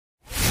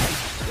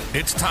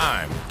It's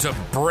time to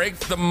break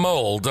the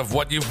mold of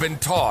what you've been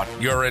taught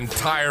your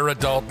entire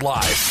adult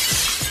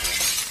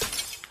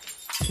life.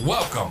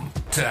 Welcome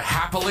to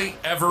Happily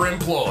Ever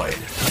Employed.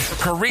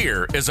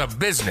 Career is a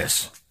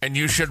business, and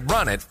you should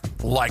run it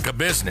like a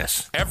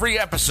business. Every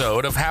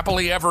episode of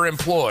Happily Ever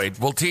Employed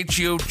will teach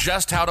you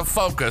just how to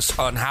focus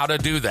on how to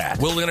do that.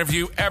 We'll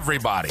interview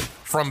everybody,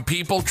 from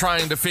people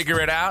trying to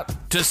figure it out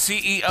to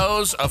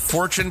CEOs of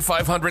Fortune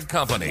 500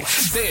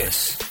 companies.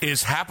 This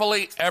is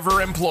Happily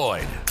Ever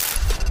Employed.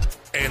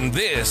 And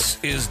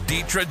this is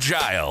Deetra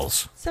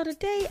Giles. So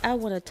today I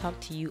want to talk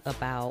to you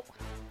about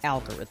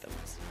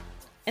algorithms.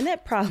 And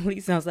that probably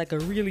sounds like a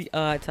really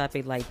odd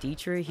topic, like,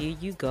 Deetra, here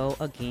you go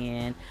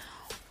again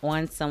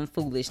on some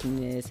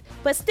foolishness.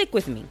 But stick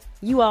with me.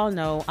 You all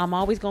know I'm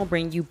always going to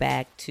bring you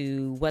back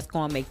to what's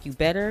going to make you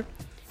better,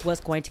 what's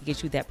going to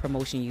get you that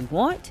promotion you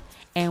want,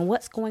 and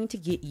what's going to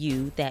get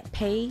you that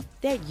pay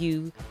that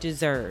you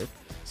deserve.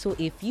 So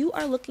if you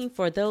are looking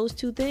for those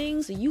two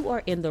things, you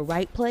are in the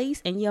right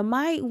place, and you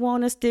might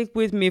want to stick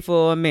with me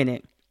for a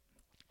minute.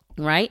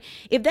 Right?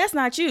 If that's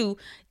not you,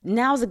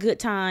 now's a good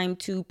time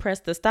to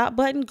press the stop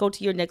button, go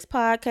to your next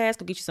podcast,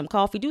 go get you some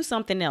coffee, do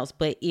something else.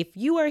 But if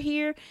you are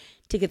here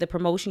to get the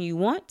promotion you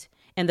want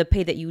and the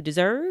pay that you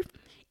deserve,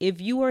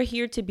 if you are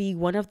here to be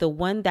one of the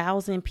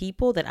 1,000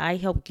 people that I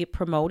help get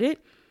promoted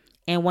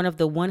and one of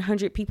the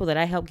 100 people that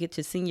I help get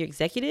to senior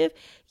executive,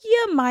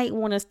 you might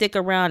want to stick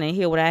around and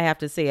hear what I have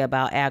to say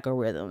about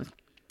algorithms.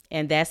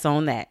 And that's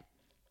on that.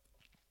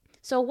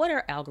 So what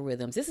are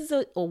algorithms? This is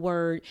a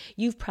word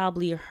you've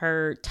probably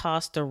heard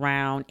tossed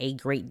around a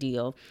great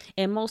deal.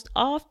 And most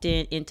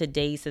often in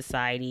today's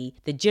society,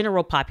 the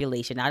general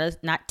population,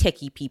 not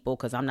techie people,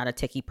 because I'm not a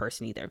techie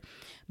person either,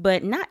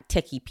 but not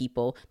techie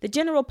people, the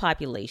general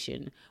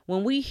population,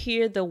 when we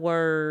hear the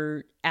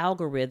word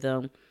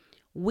algorithm,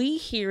 we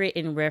hear it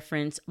in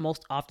reference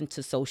most often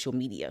to social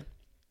media.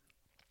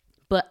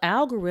 But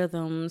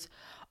algorithms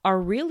are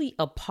really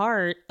a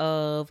part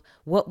of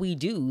what we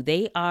do.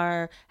 They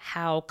are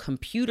how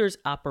computers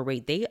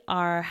operate. They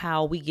are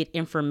how we get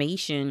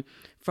information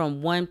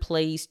from one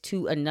place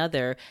to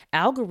another.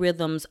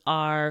 Algorithms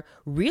are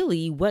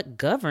really what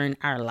govern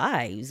our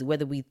lives,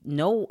 whether we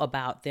know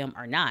about them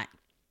or not.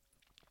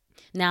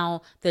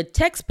 Now, the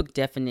textbook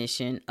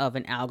definition of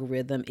an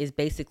algorithm is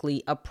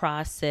basically a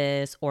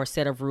process or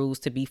set of rules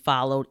to be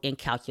followed in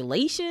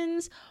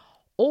calculations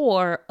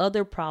or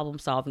other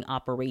problem-solving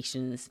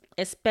operations,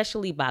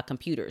 especially by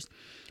computers.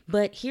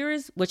 But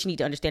here's what you need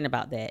to understand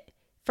about that.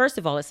 First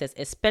of all, it says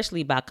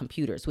especially by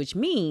computers, which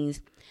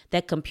means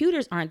that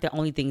computers aren't the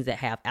only things that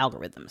have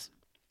algorithms.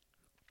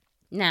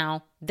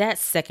 Now,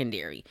 that's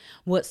secondary.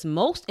 What's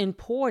most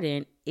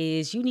important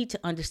is you need to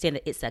understand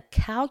that it's a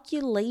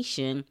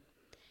calculation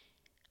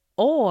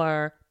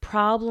or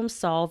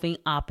problem-solving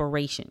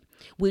operation,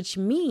 which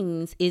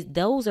means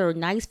those are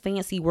nice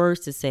fancy words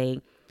to say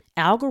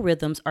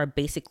algorithms are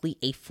basically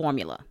a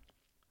formula.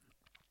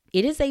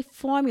 It is a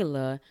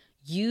formula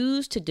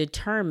used to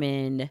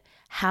determine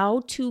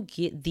how to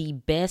get the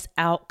best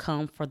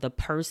outcome for the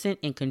person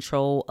in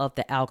control of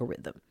the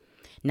algorithm.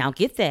 Now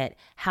get that,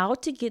 how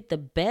to get the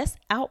best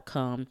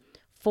outcome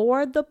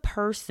for the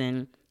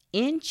person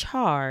in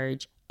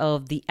charge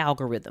of the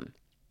algorithm.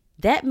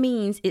 That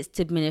means it's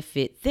to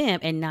benefit them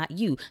and not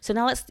you. So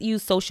now let's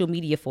use social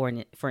media for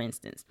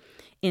instance.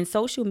 In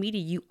social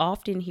media, you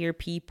often hear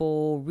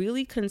people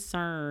really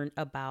concerned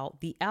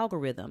about the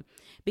algorithm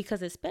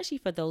because especially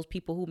for those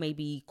people who may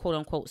be quote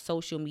unquote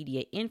social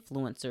media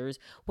influencers,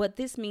 what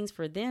this means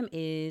for them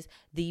is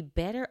the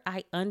better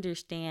I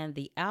understand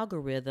the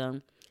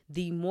algorithm,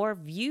 the more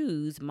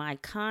views my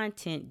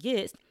content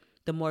gets,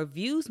 the more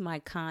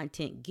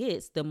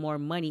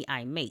money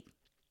I make.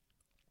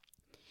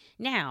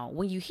 Now,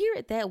 when you hear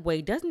it that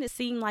way, doesn't it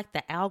seem like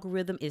the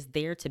algorithm is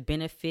there to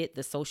benefit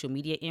the social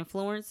media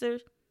influencers?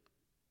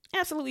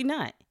 Absolutely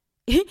not.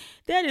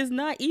 That is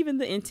not even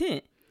the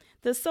intent.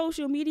 The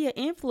social media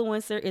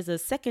influencer is a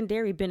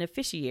secondary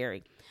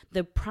beneficiary.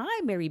 The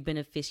primary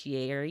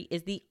beneficiary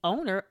is the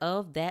owner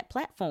of that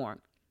platform.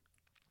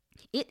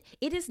 It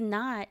is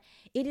not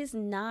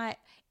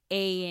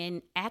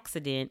an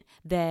accident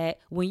that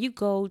when you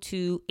go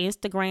to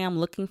Instagram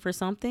looking for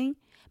something,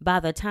 by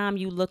the time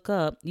you look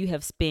up, you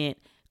have spent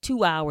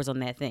 2 hours on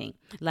that thing.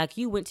 Like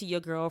you went to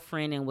your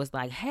girlfriend and was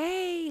like,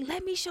 hey,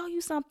 let me show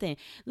you something.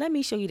 Let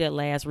me show you that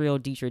last reel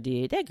Deetra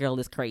did. That girl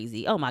is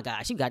crazy. Oh my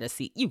gosh, you gotta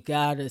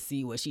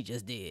see what she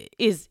just did.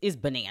 It's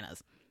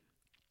bananas.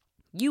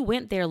 You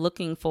went there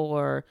looking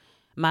for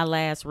my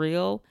last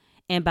reel,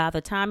 and by the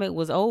time it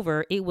was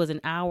over, it was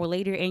an hour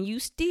later and you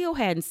still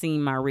hadn't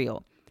seen my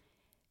reel.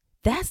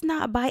 That's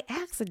not by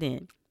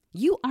accident.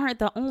 You aren't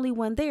the only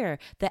one there.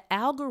 The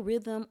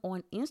algorithm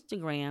on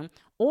Instagram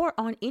or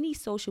on any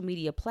social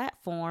media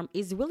platform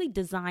is really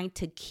designed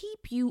to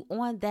keep you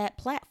on that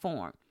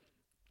platform.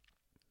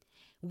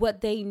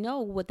 What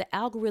the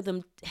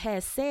algorithm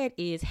has said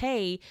is,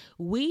 hey,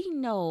 we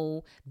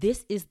know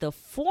this is the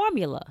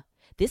formula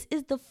This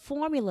is the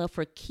formula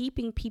for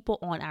keeping people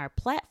on our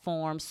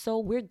platform. So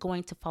we're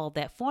going to follow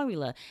that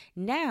formula.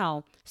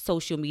 Now,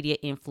 social media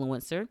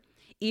influencer,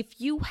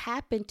 if you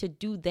happen to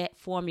do that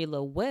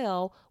formula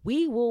well,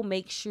 we will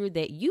make sure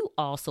that you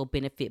also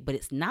benefit. But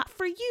it's not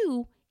for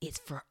you, it's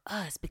for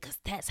us, because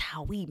that's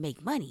how we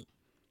make money.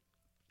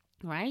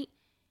 Right?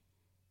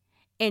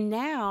 And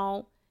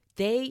now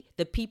the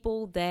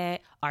people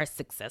that are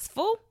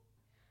successful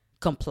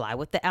comply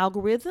with the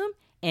algorithm,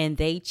 and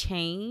they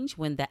change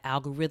when the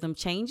algorithm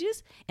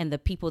changes. And the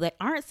people that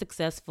aren't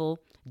successful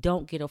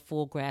don't get a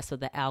full grasp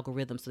of the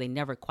algorithm, so they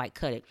never quite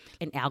cut it.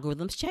 And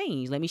algorithms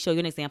change. Let me show you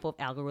an example of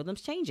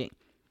algorithms changing.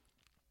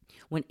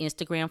 When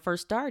Instagram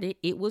first started,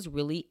 it was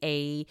really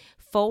a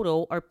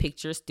photo or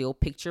still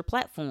picture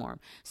platform.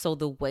 So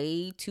the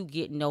way to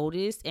get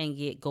noticed and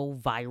go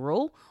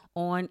viral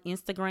on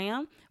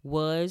Instagram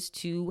was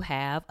to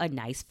have a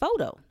nice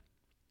photo.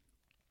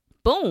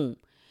 Boom.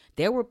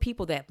 There were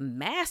people that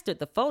mastered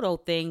the photo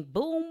thing.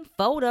 Boom,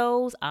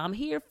 photos. I'm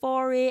here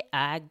for it.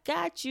 I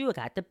got you. I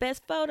got the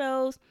best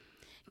photos.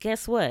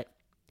 Guess what?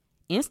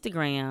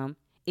 Instagram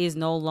is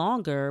no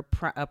longer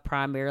a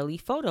primarily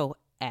photo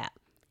app.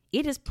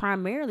 It is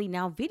primarily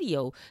now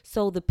video.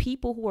 So the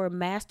people who are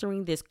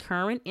mastering this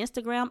current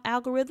Instagram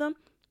algorithm,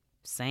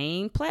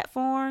 same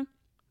platform,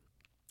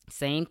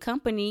 same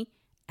company,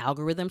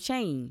 algorithm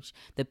change.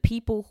 The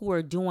people who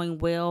are doing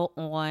well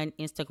on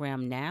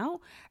Instagram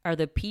now are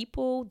the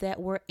people that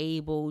were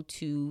able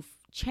to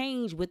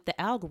change with the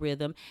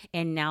algorithm,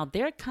 and now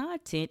their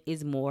content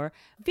is more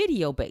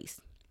video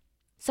based.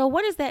 So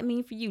what does that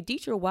mean for you?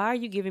 Deetra, why are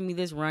you giving me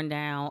this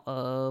rundown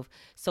of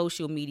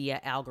social media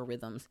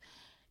algorithms?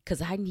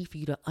 Because I need for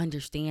you to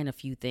understand a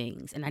few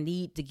things, and I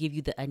need to give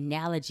you the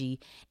analogy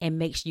and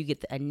make sure you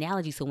get the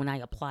analogy so when I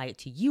apply it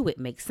to you, it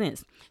makes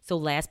sense. So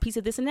last piece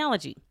of this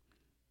analogy.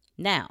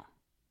 Now,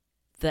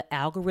 the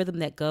algorithm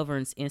that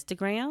governs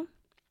Instagram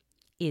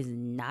is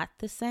not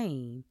the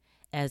same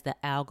as the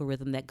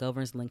algorithm that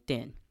governs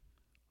LinkedIn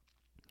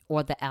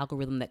or the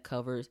algorithm that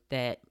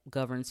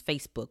governs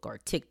Facebook or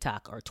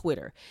TikTok or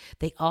Twitter.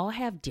 They all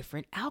have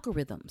different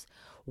algorithms.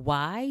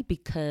 Why?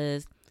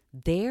 Because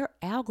their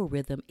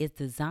algorithm is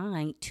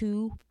designed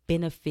to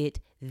benefit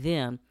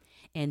them.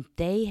 And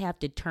they have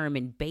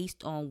determined,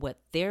 based on what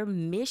their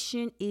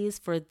mission is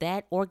for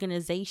that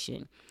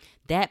organization,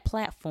 that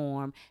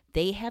platform,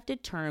 they have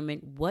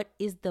determined what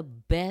is the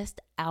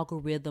best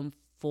algorithm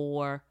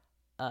for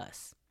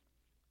us.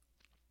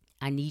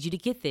 I need you to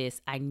get this.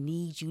 I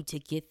need you to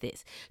get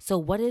this. So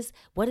what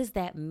does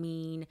that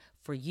mean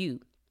for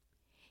you?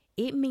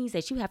 It means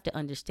that you have to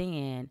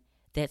understand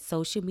that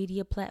social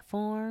media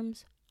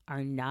platforms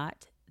are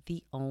not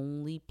the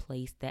only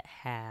place that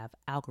have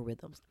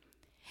algorithms.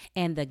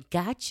 And the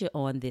gotcha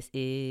on this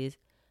is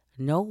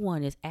no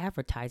one is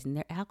advertising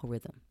their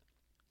algorithm.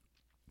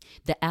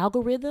 The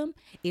algorithm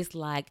is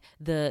like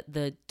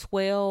the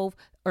 12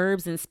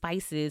 herbs and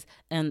spices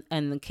and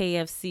the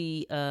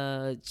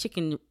KFC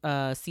chicken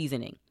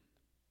seasoning.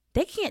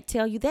 They can't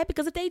tell you that,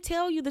 because if they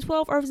tell you the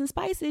 12 herbs and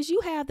spices,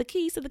 you have the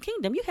keys to the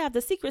kingdom. You have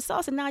the secret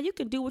sauce, and now you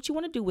can do what you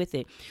want to do with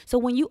it. So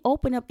when you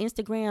open up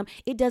Instagram,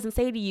 it doesn't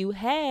say to you,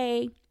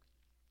 hey,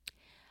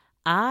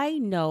 I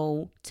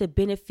know to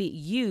benefit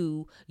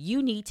you,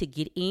 you need to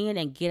get in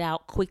and get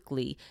out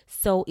quickly.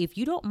 So if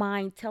you don't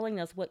mind telling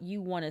us what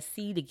you want to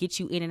see to get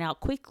you in and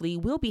out quickly,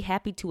 we'll be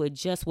happy to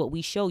adjust what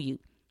we show you.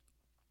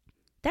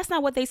 That's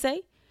not what they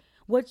say.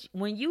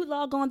 When you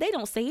log on, they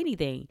don't say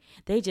anything.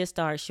 They just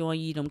start showing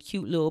you them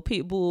cute little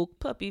pit bull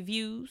puppy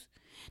views.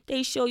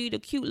 They show you the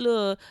cute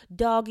little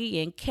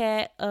doggy and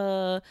cat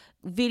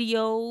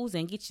videos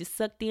and get you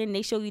sucked in.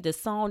 They show you the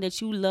song that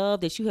you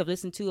love, that you have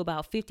listened to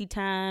about 50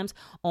 times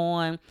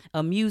on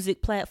a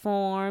music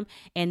platform.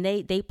 And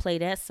they play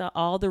that song,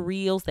 all the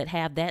reels that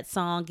have that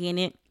song in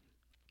it.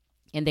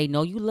 And they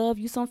know you love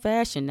you some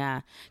fashion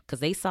now, because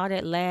they saw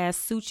that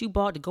last suit you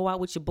bought to go out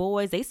with your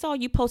boys. They saw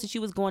you posted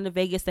you was going to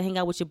Vegas to hang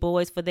out with your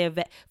boys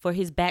for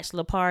his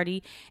bachelor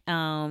party.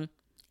 And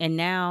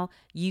now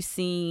you've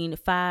seen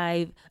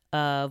 5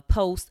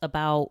 posts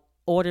about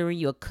ordering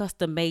you a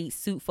custom-made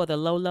suit for the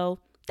Lolo.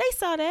 They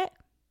saw that.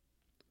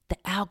 The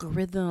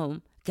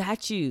algorithm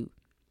got you.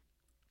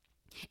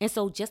 And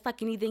so just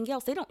like anything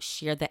else, they don't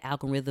share the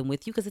algorithm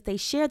with you, because if they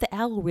share the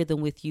algorithm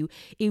with you,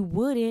 it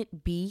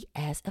wouldn't be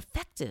as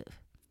effective.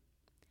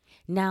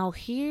 Now,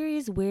 here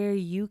is where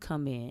you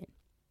come in.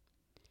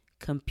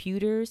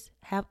 Computers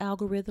have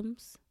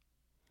algorithms.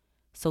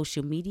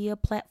 Social media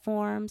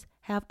platforms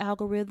have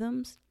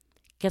algorithms.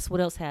 Guess what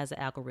else has an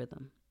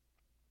algorithm?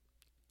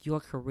 Your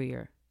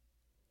career.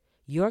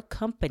 Your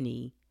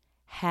company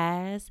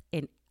has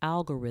an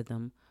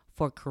algorithm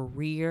for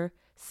career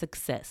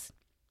success.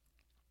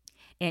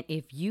 And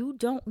if you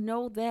don't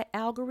know that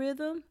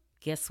algorithm,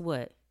 guess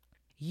what?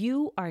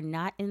 You are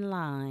not in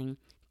line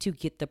to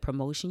get the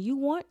promotion you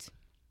want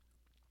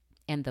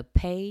and the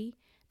pay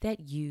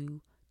that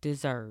you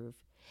deserve.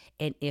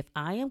 And if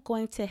I am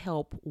going to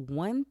help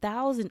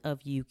 1,000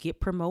 of you get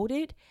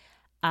promoted,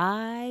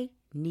 I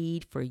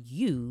need for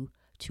you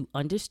to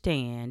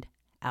understand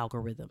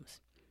algorithms.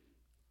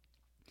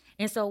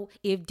 And so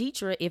if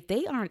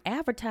they aren't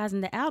advertising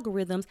the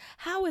algorithms,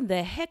 how in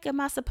the heck am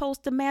I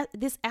supposed to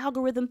this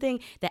algorithm thing?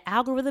 The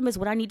algorithm is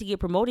what I need to get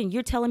promoted. And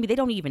you're telling me they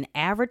don't even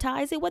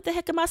advertise it. What the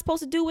heck am I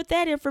supposed to do with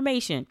that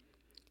information?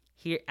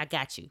 Here, I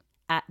got you.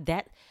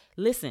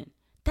 Listen,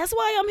 that's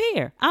why I'm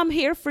here. I'm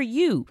here for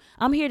you.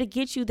 I'm here to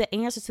get you the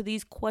answers to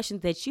these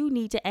questions that you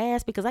need to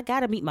ask, because I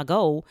got to meet my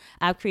goal.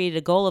 I've created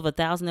a goal of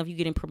 1,000 of you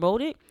getting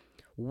promoted,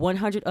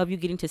 100 of you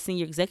getting to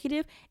senior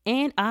executive,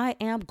 and I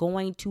am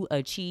going to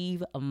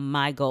achieve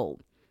my goal.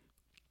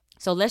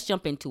 So let's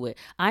jump into it.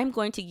 I'm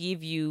going to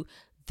give you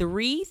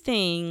 3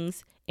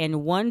 things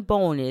and 1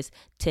 bonus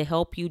to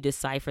help you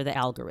decipher the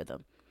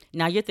algorithm.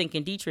 Now you're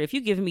thinking, Deetra, if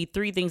you're giving me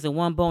 3 things and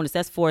 1 bonus,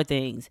 that's 4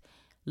 things.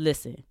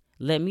 Listen,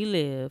 let me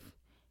live.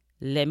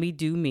 Let me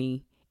do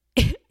me.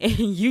 And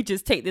you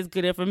just take this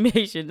good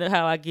information to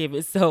how I give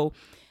it. So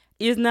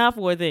it's not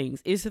 4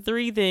 things. It's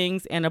 3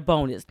 things and a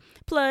bonus.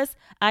 Plus,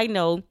 I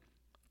know,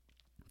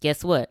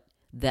 guess what?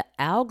 The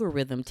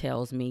algorithm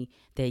tells me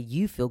that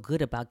you feel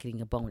good about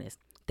getting a bonus.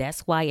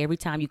 That's why every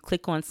time you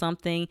click on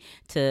something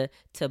to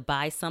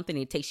buy something,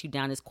 it takes you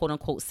down this quote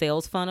unquote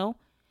sales funnel.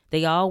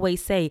 They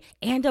always say,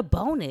 and a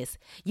bonus.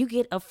 You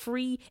get a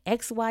free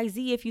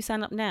XYZ if you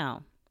sign up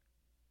now.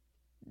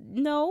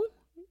 No,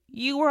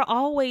 you are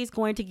always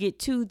going to get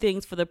 2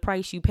 things for the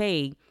price you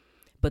pay.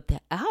 But the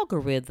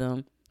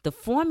algorithm, the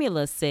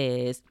formula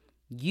says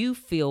you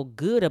feel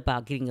good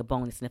about getting a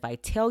bonus. And if I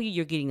tell you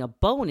you're getting a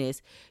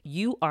bonus,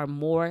 you are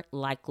more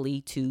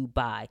likely to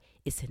buy.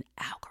 It's an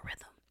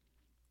algorithm.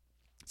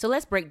 So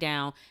let's break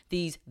down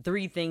these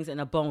 3 things and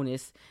a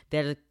bonus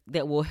that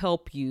will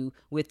help you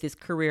with this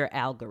career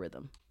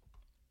algorithm.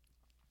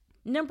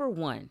 Number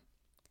 1,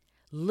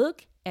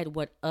 look at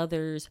what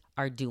others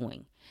are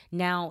doing.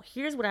 Now,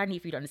 here's what I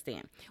need for you to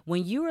understand.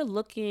 When you are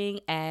looking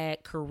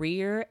at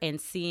career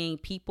and seeing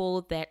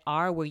people that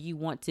are where you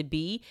want to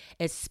be,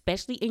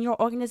 especially in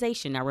your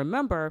organization. Now,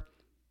 remember,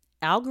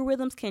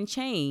 algorithms can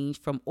change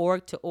from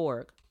org to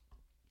org.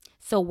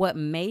 So what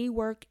may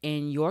work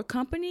in your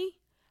company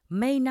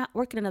may not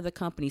work in another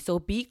company. So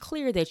be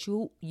clear that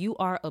you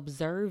are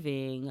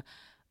observing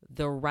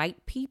the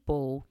right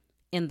people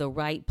in the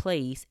right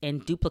place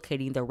and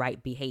duplicating the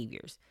right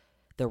behaviors.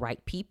 The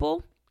right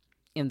people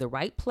in the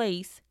right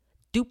place,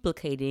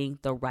 duplicating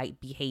the right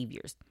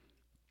behaviors.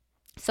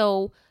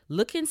 So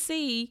look and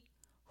see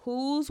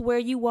who's where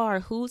you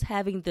are, who's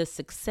having the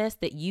success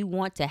that you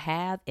want to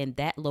have in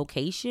that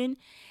location,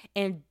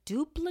 and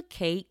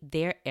duplicate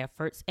their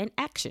efforts and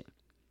action.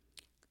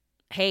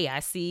 Hey, I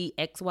see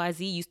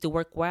XYZ used to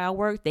work where I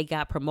work. They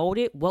got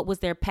promoted. What was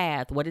their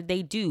path? What did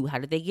they do? How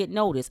did they get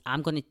noticed?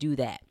 I'm going to do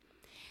that.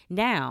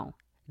 Now,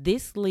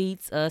 this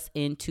leads us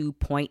into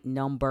point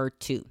number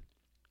 2.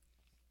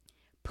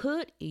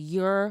 Put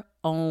your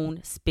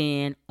own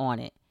spin on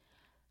it.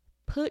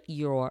 Put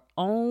your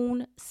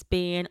own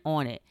spin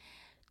on it.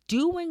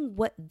 Doing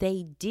what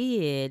they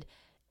did,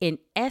 in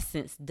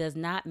essence, does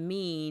not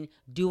mean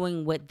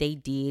doing what they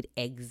did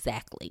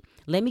exactly.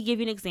 Let me give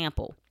you an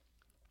example.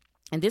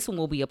 And this one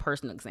will be a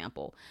personal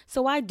example.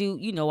 So I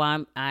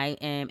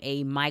am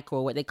a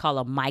what they call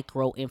a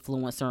micro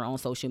influencer on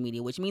social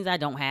media, which means I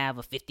don't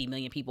have 50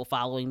 million people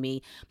following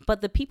me.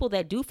 But the people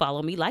that do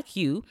follow me, like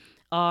you,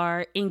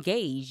 are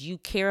engaged. You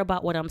care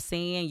about what I'm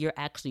saying. You're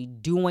actually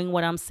doing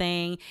what I'm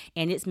saying,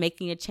 and it's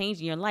making a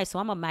change in your life. So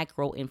I'm a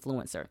micro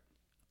influencer.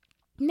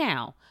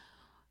 Now,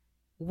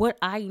 what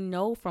I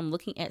know from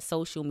looking at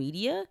social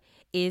media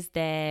is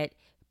that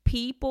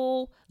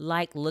people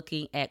like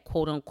looking at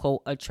quote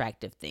unquote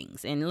attractive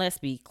things. And let's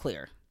be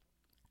clear,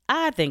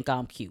 I think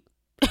I'm cute.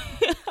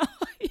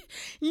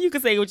 You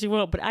can say what you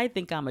want, but I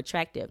think I'm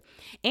attractive.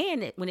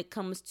 And when it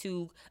comes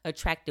to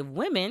attractive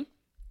women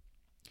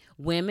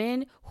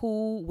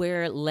who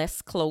wear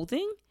less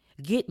clothing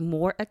get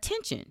more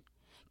attention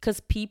because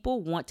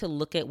people want to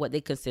look at what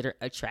they consider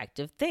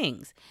attractive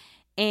things.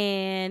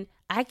 And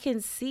I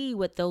can see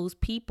what those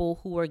people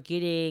who are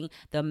getting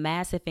the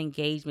massive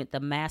engagement, the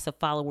massive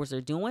followers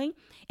are doing.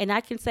 And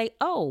I can say,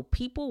 oh,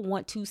 people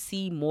want to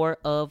see more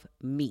of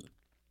me.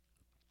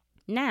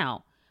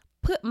 Now,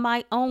 put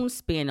my own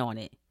spin on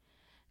it.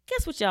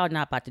 Guess what y'all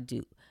not about to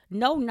do?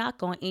 No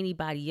knock on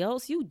anybody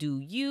else. You do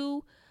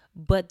you.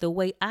 But the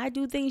way I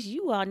do things,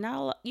 you're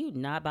not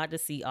about to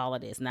see all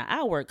of this. Now,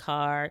 I work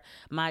hard.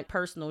 My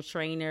personal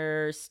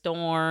trainer,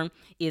 Storm,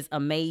 is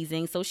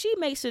amazing. So she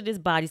makes sure this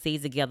body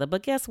stays together.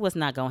 But guess what's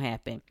not going to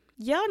happen?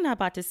 Y'all not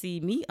about to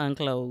see me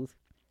unclothed.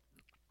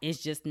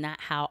 It's just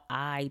not how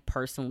I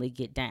personally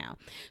get down.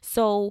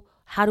 So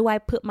how do I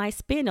put my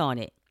spin on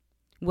it?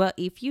 Well,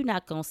 if you're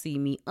not going to see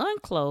me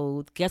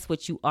unclothed, guess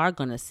what you are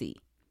going to see?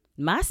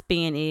 My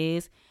spin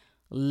is,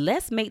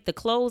 let's make the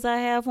clothes I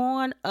have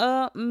on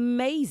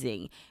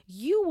amazing.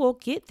 You will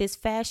get this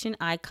fashion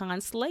icon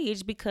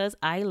slayage because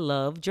I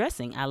love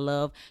dressing. I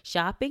love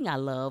shopping. I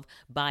love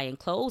buying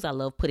clothes. I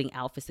love putting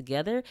outfits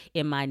together.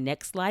 In my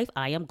next life,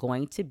 I am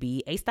going to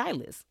be a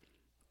stylist.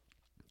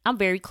 I'm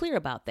very clear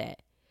about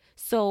that.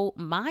 So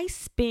my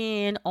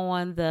spin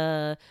on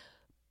the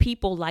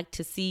people like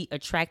to see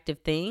attractive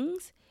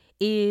things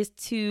is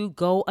to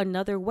go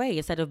another way.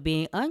 Instead of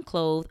being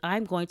unclothed,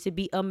 I'm going to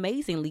be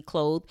amazingly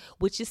clothed,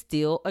 which is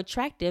still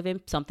attractive and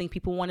something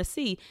people want to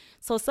see.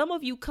 So some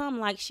of you come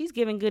like, she's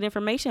giving good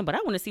information, but I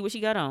want to see what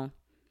she got on.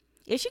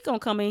 If she gonna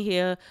come in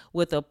here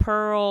with a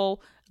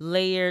pearl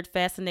layered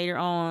fascinator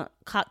on,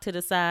 cocked to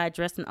the side,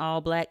 dressed in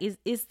all black, is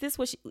this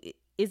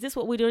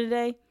what we're doing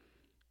today?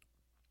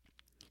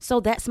 So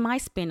that's my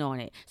spin on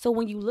it. So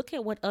when you look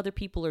at what other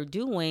people are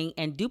doing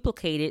and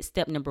duplicate it,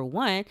 step number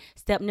 1.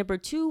 Step number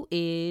 2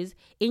 is,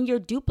 in your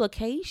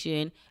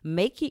duplication,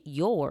 make it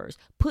yours.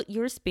 Put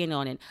your spin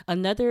on it.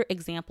 Another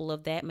example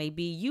of that may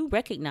be, you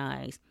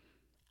recognize,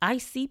 I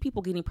see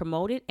people getting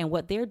promoted, and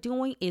what they're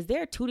doing is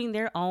they're tooting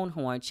their own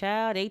horn.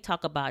 Child, they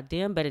talk about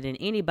them better than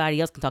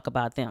anybody else can talk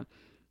about them.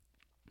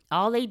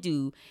 All they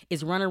do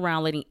is run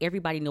around letting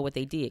everybody know what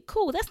they did.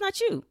 Cool, that's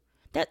not you.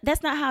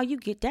 That's not how you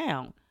get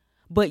down.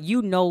 But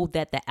you know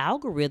that the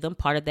algorithm,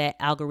 part of that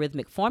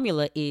algorithmic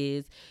formula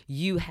is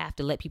you have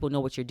to let people know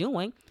what you're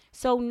doing.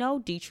 So no,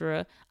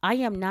 Deetra, I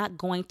am not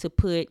going to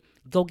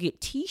go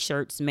get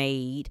t-shirts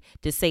made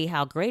to say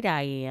how great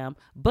I am.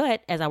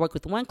 But as I work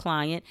with one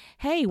client,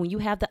 hey, when you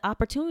have the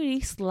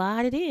opportunity,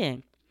 slide it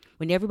in.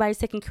 When everybody's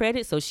taking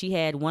credit, so she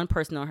had one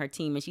person on her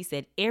team and she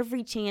said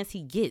every chance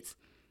he gets,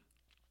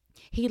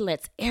 he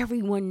lets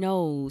everyone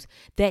knows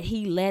that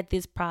he led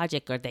this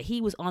project or that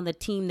he was on the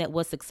team that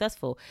was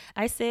successful.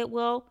 I said,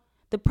 well,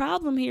 the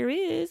problem here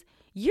is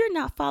you're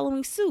not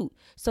following suit.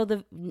 So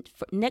the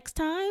next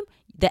time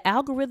the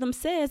algorithm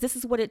says this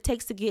is what it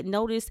takes to get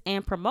noticed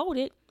and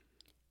promoted,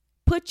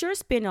 put your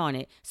spin on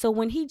it. So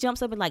when he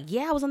jumps up and like,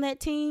 yeah, I was on that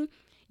team,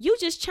 you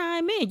just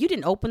chime in. You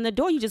didn't open the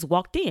door. You just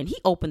walked in. He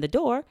opened the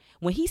door.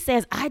 When he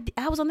says, I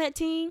was on that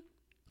team,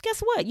 guess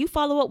what? You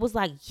follow up was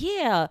like,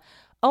 yeah,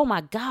 oh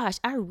my gosh,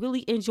 I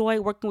really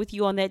enjoyed working with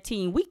you on that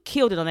team. We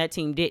killed it on that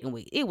team, didn't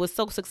we? It was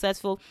so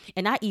successful.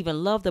 And I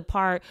even love the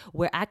part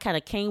where I kind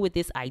of came with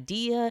this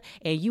idea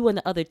and you and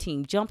the other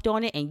team jumped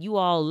on it and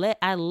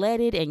I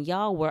led it, and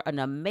y'all were an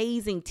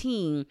amazing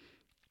team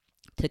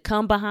to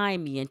come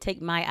behind me and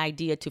take my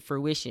idea to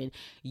fruition.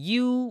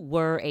 You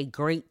were a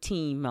great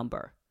team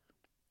member,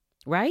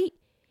 right?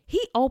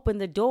 He opened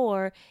the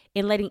door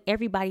and letting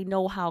everybody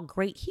know how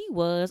great he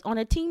was on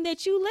a team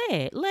that you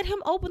led. Let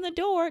him open the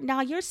door.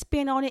 Now your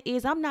spin on it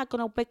is, I'm not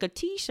going to make a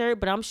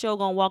t-shirt, but I'm sure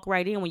going to walk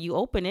right in when you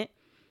open it.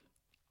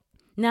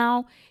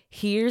 Now,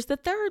 here's the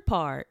third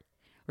part.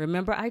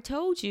 Remember, I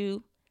told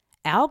you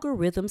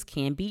algorithms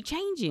can be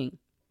changing.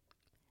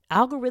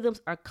 Algorithms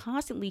are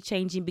constantly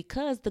changing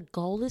because the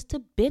goal is to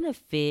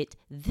benefit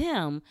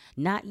them,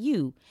 not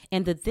you.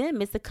 And the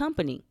them is the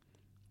company.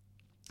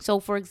 So,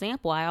 for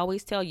example, I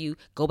always tell you,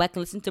 go back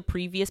and listen to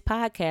previous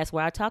podcasts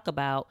where I talk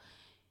about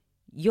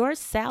your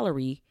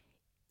salary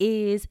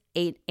is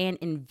an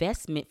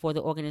investment for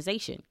the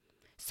organization.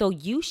 So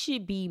you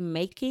should be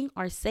making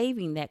or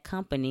saving that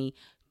company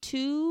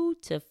 2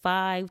 to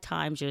 5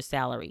 times your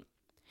salary.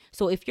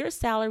 So if your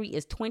salary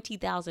is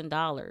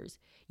 $20,000,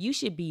 you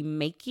should be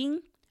making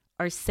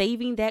or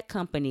saving that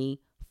company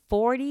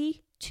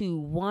 $40,000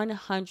 to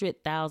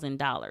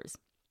 $100,000.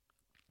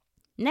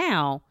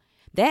 Now,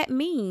 that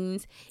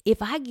means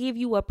if I give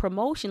you a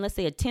promotion, let's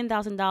say a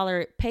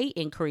 $10,000 pay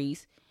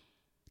increase,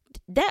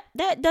 that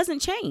doesn't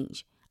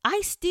change.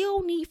 I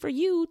still need for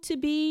you to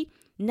be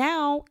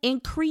now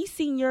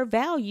increasing your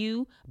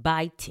value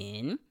by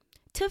 $10,000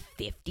 to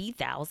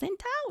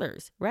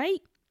 $50,000,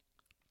 right?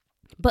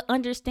 But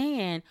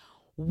understand,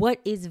 what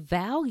is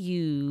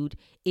valued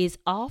is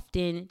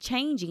often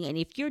changing. And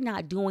if you're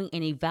not doing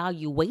an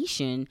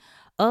evaluation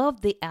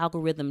of the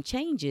algorithm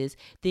changes,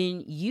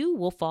 then you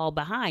will fall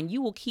behind.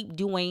 You will keep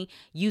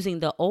using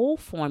the old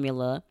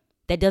formula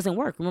that doesn't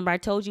work. Remember, I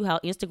told you how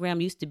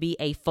Instagram used to be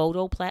a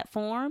photo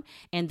platform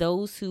and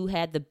those who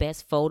had the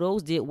best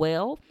photos did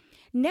well.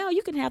 Now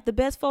you can have the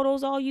best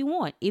photos all you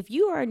want. If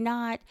you are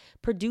not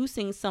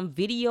producing some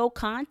video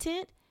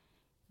content,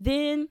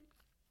 then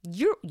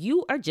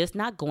you are just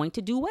not going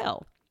to do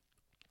well.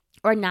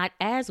 Or not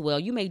as well.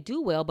 You may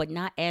do well, but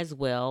not as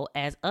well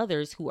as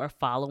others who are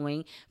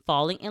falling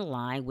in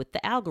line with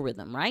the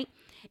algorithm, right?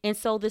 And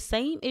so the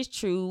same is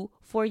true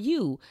for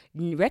you.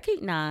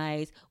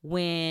 Recognize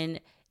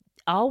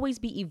always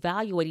be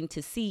evaluating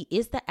to see,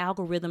 is the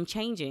algorithm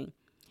changing?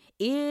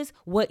 Is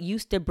what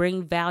used to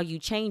bring value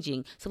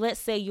changing? So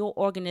let's say your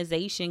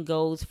organization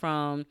goes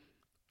from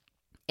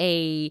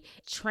a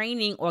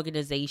training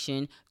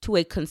organization to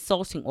a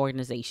consulting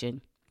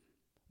organization.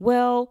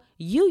 Well,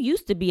 you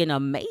used to be an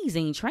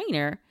amazing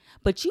trainer,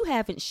 but you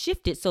haven't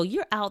shifted. So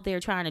you're out there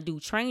trying to do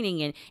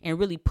training and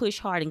really push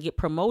hard and get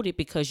promoted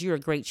because you're a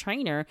great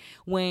trainer,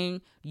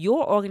 when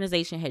your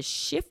organization has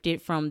shifted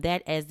from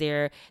that as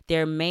their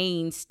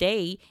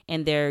mainstay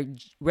and their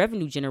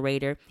revenue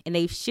generator, and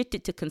they've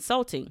shifted to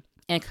consulting.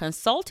 And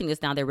consulting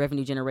is now their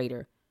revenue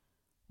generator.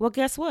 Well,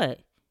 guess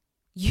what?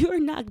 You're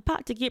not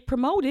about to get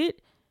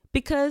promoted,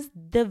 because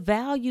the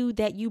value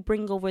that you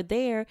bring over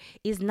there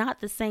is not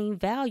the same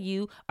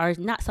value, or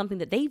not something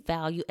that they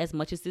value as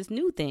much as this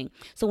new thing.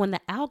 So when the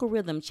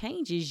algorithm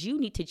changes, you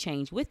need to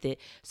change with it.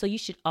 So you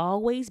should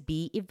always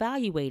be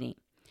evaluating.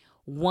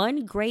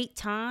 one great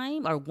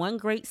time or one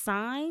great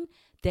sign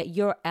that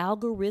your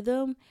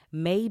algorithm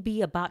may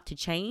be about to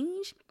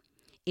change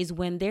is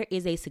when there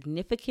is a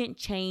significant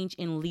change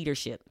in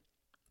leadership,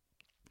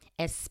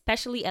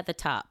 especially at the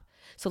top.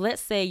 So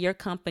let's say your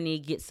company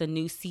gets a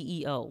new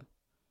CEO.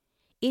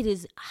 It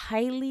is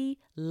highly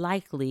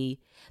likely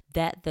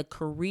that the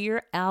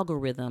career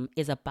algorithm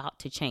is about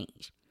to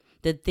change.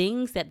 The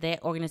things that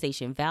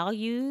organization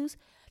values,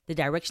 the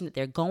direction that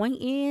they're going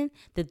in,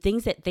 the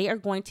things that they are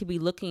going to be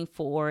looking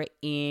for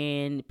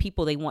in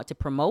people they want to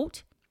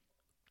promote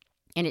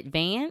and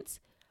advance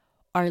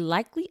are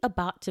likely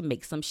about to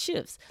make some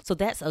shifts. So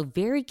that's a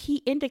very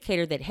key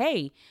indicator that,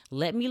 hey,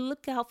 let me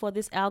look out for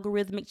this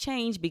algorithmic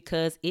change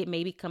because it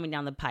may be coming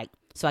down the pike.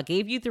 So I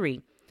gave you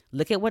 3.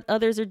 Look at what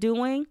others are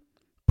doing.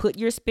 Put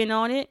your spin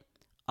on it.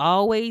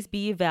 Always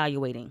be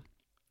evaluating.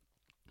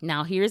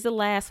 Now, here's the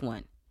last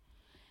one.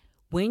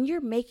 When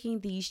you're making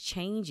these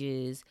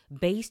changes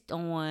based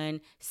on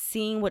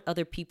seeing what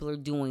other people are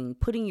doing,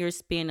 putting your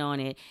spin on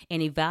it,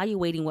 and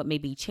evaluating what may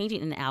be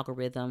changing in the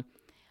algorithm,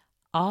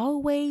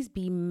 always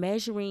be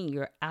measuring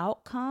your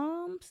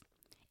outcomes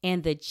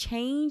and the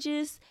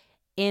changes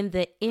and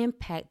the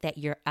impact that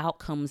your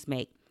outcomes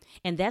make.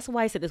 And that's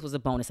why I said this was a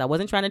bonus. I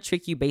wasn't trying to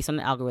trick you based on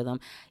the algorithm.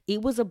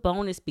 It was a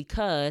bonus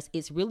because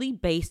it's really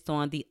based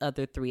on the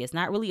other 3. It's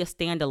not really a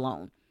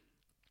standalone.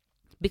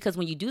 Because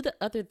when you do the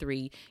other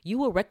 3, you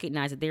will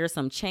recognize that there is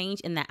some change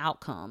in the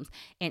outcomes.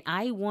 And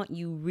I want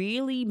you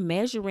really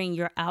measuring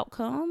your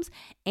outcomes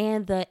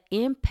and the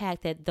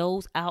impact that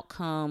those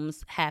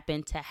outcomes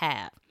happen to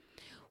have.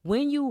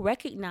 When you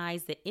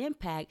recognize the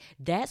impact,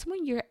 that's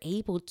when you're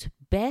able to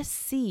best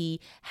see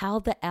how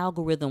the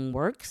algorithm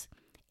works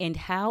and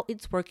how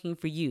it's working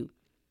for you.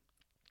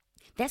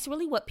 That's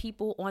really what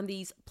people on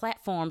these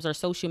platforms or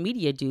social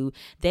media do.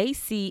 They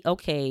see,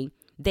 okay,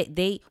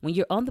 they when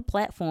you're on the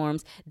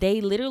platforms,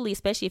 they literally,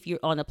 especially if you're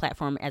on the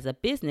platform as a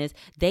business,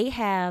 they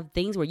have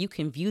things where you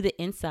can view the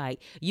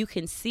insight. You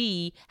can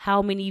see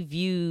how many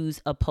views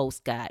a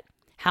post got,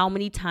 how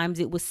many times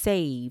it was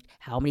saved,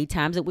 how many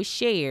times it was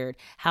shared,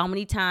 how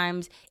many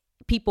times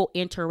people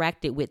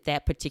interacted with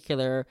that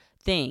particular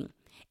thing.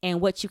 And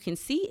what you can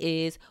see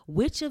is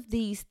which of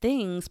these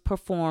things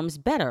performs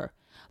better.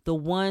 The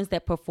ones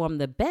that perform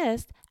the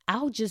best,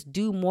 I'll just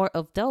do more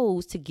of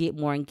those to get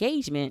more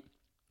engagement.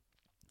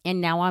 And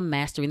now I'm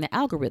mastering the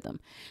algorithm.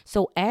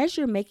 So as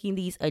you're making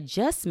these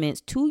adjustments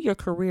to your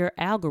career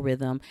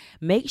algorithm,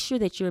 make sure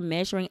that you're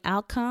measuring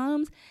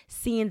outcomes,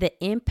 seeing the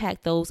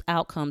impact those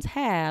outcomes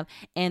have,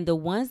 and the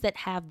ones that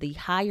have the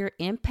higher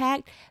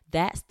impact,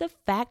 that's the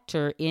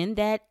factor in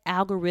that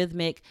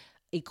algorithmic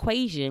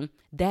equation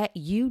that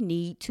you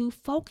need to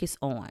focus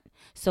on.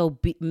 So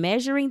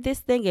measuring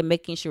this thing and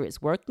making sure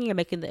it's working and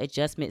making the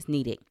adjustments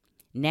needed.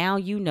 Now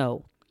you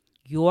know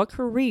your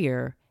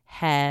career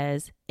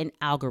has an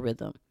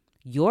algorithm.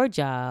 Your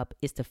job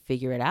is to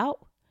figure it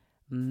out,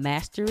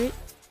 master it,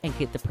 and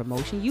get the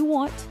promotion you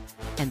want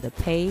and the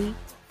pay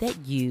that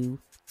you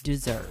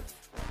deserve.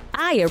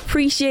 I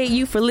appreciate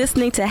you for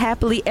listening to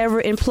Happily Ever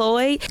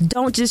Employed.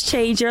 Don't just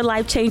change your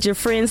life, change your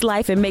friend's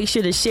life, and make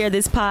sure to share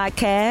this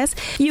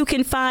podcast. You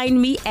can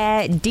find me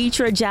at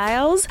Deetra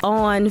Giles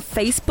on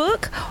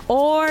Facebook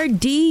or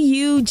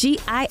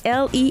Dugiles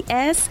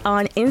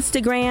on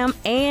Instagram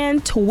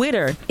and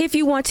Twitter. If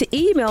you want to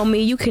email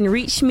me, you can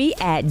reach me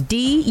at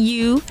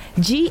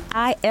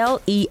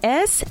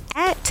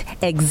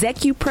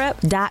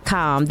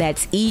dugiles@execuprep.com.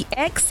 That's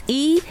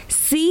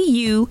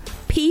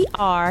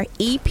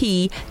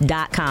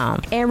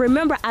EXECUPREP.com. And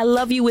remember, I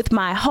love you with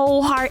my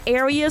whole heart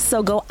area,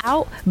 so go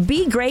out,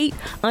 be great,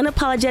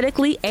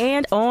 unapologetically,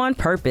 and on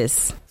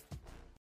purpose.